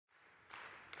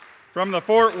From the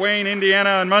Fort Wayne,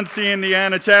 Indiana and Muncie,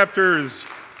 Indiana chapters,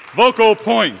 vocal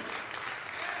points.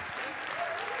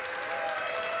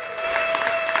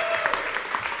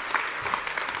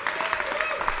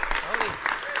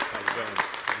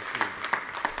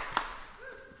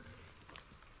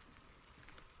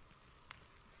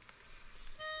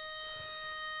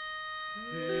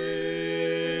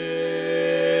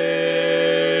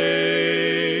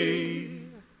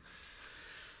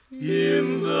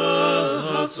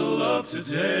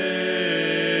 Today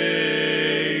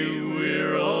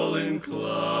we're all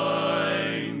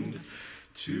inclined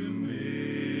to miss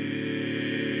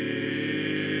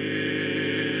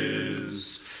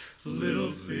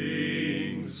little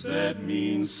things that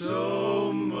mean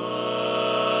so much.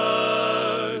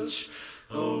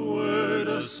 A word,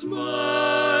 a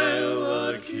smile,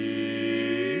 a kiss.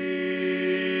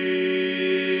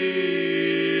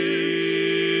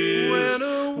 When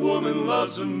a woman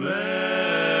loves a man,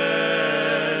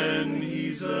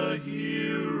 a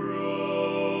hero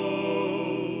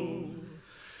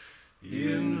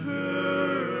in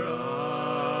her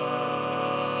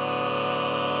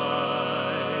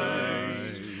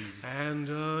eyes, and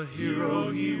a hero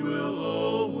he will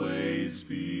always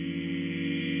be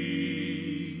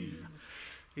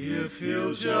if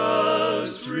he'll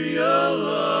just realize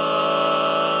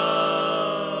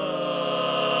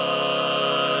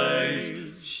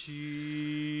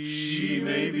she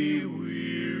may be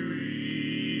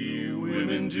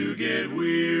women do get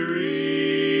weary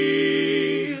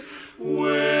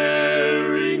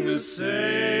wearing the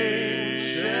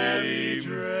same shabby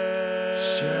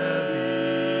dress.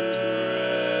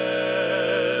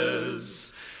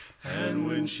 And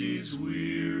when she's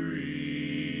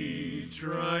weary,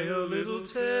 try a little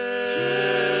tenderness.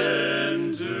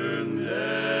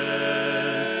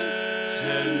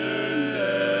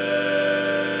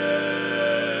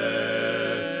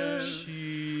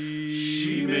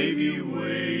 She may be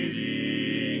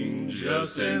waiting,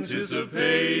 just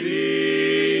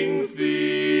anticipating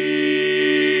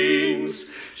things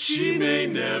she may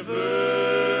never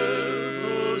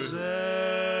possess.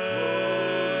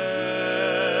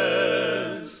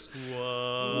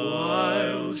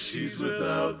 While she's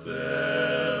without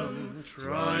them,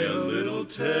 try a little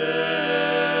tenderness.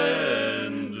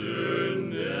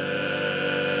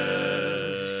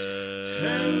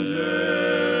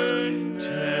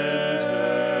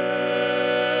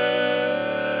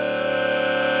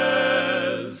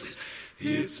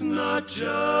 It's not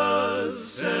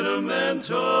just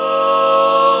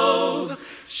sentimental,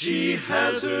 she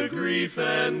has her grief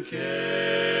and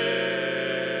care.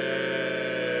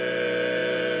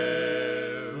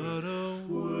 But a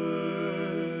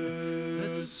word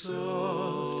that's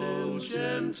soft and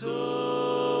gentle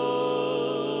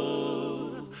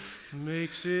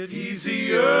makes it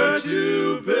easier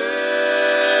to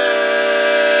bear.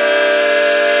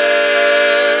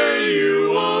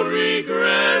 You won't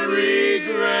regret it.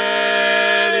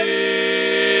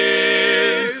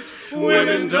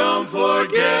 Women, don't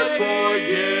forget it.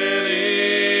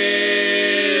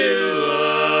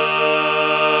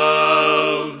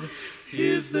 Love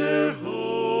is their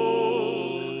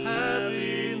whole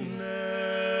happiness.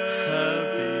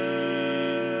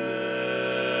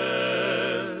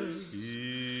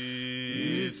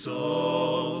 It's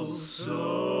all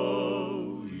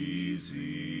so easy.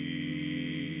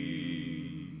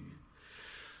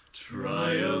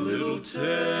 Try a little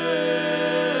tenderness.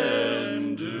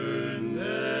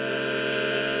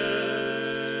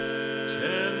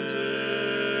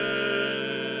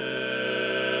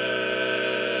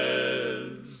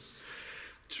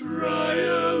 Try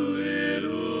a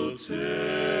little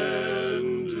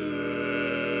tenderness.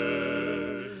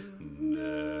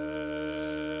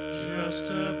 Just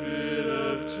a bit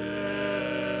of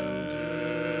tenderness.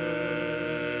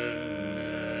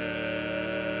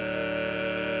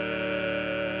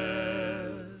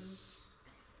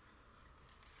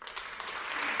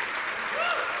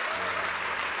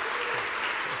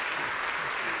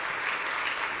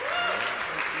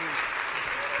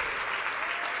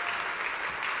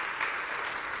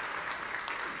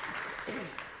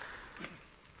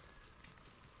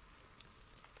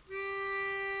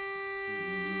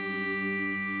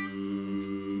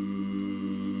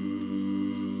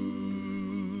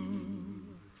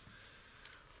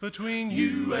 Between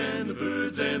you and the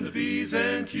birds and the bees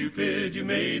and Cupid, you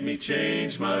made me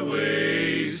change my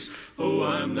ways. Oh,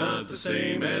 I'm not the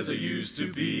same as I used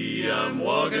to be. I'm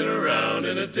walking around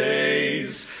in a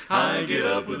daze. I get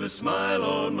up with a smile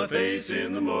on my face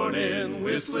in the morning,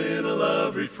 whistling a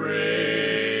love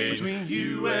refrain. Between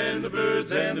you and the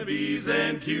birds and the bees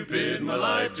and Cupid, my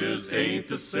life just ain't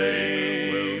the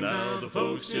same. Well, now the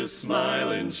folks folks just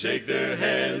smile and shake their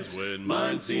heads when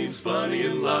mine seems funny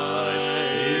and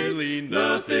light. Nearly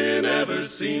nothing ever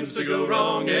seems to go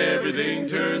wrong. Everything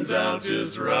turns out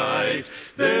just right.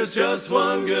 There's just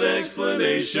one good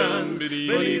explanation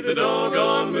beneath the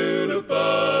doggone moon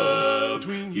above.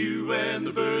 Between you and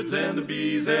the birds and the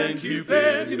bees and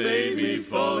Cupid, you made me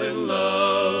fall in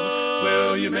love.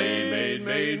 Well, you made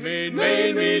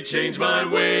me change my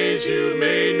ways. You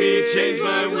made me change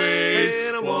my ways.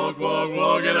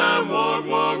 Walk, and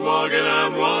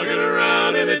I'm walking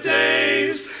around in the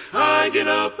days. I get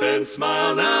up and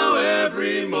smile now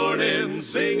every morning,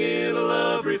 singing a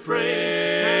love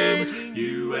refrain.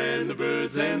 You and the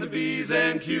birds and the bees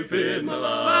and Cupid, my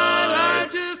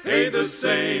life just ain't the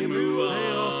same.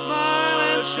 They all smile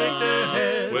and shake their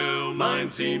heads. Well, mine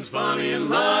seems funny and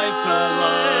light, so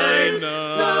light.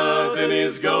 Nothing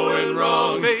is going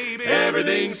wrong. Baby,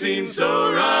 everything seems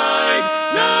so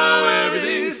right. Now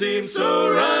everything seems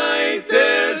so right.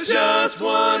 There's just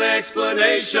one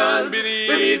explanation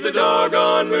beneath the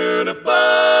doggone moon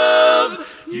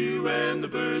above. You and the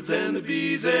birds and the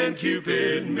bees and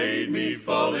Cupid made me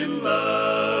fall in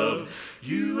love.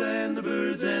 You and the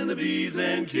birds and the bees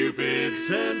and Cupid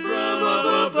sent from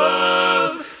up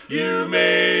above. You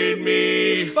made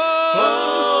me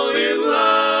fall in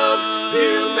love.